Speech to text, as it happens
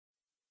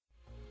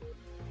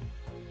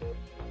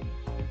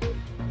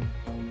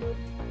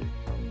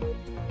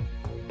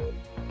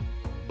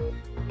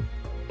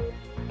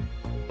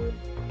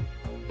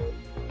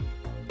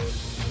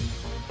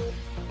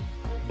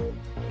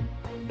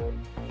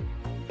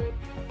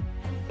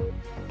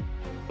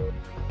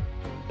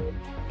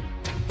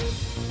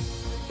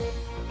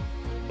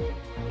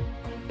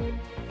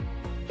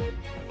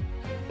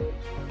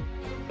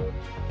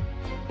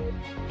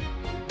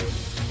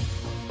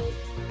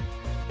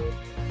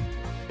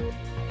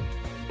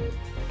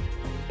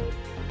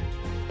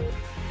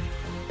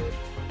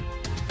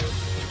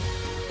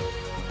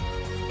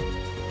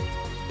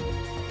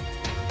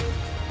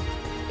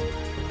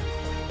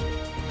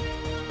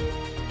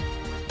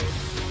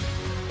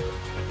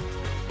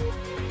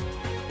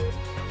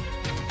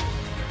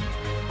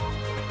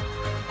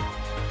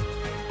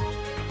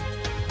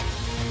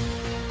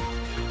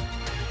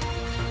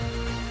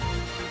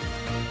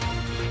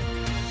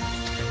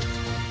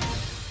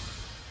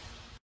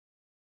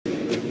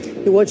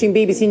You're watching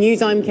BBC News.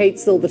 I'm Kate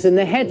Silverton.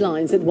 The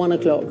headlines at 1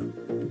 o'clock.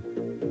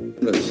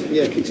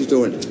 Yeah, kicked his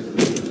door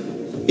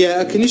in.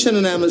 Yeah, can you send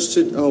an ambulance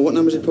to... Oh, what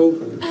number is it, Paul?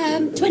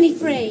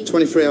 23.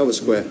 23 Albert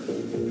Square,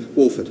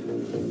 Walford.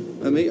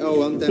 I'm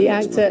the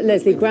actor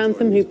Leslie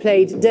Grantham, who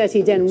played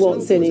Dirty Den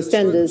Watts in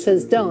EastEnders,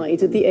 has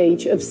died at the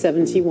age of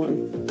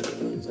 71.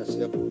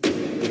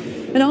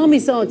 An army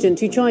sergeant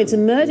who tried to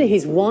murder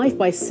his wife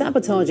by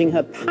sabotaging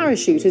her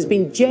parachute has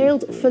been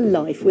jailed for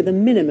life with a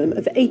minimum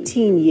of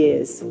 18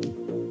 years.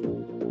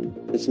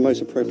 It's the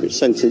most appropriate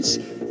sentence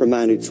for a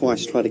man who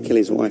twice tried to kill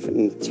his wife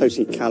in a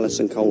totally callous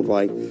and cold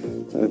way.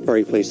 So we're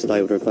very pleased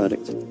today with our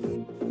verdict.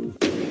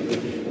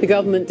 The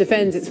government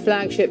defends its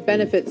flagship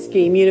benefit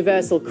scheme,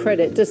 Universal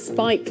Credit,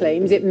 despite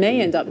claims it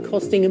may end up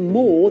costing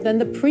more than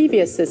the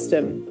previous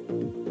system.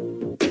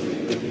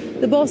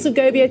 The boss of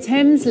Govia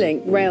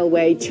Thameslink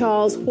Railway,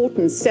 Charles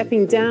Horton,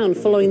 stepping down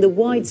following the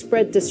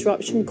widespread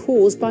disruption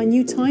caused by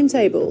new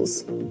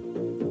timetables.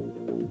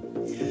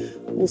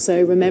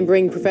 Also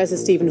remembering Professor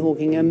Stephen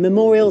Hawking, a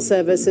memorial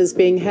service is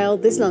being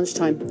held this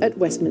lunchtime at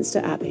Westminster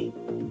Abbey.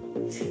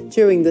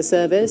 During the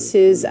service,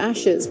 his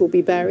ashes will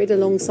be buried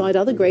alongside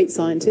other great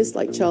scientists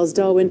like Charles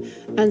Darwin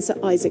and Sir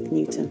Isaac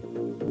Newton.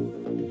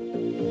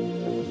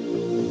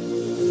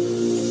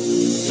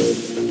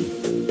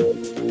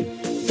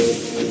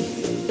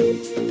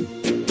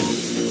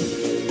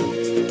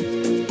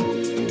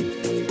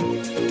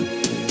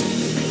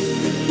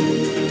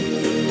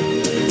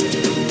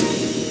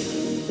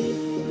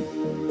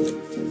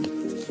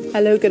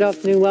 Hello, good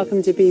afternoon.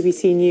 Welcome to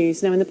BBC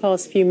News. Now, in the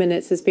past few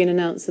minutes, it's been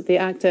announced that the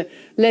actor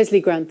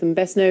Leslie Grantham,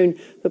 best known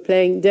for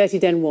playing Dirty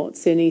Den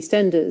Watts in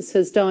EastEnders,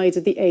 has died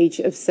at the age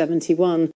of 71.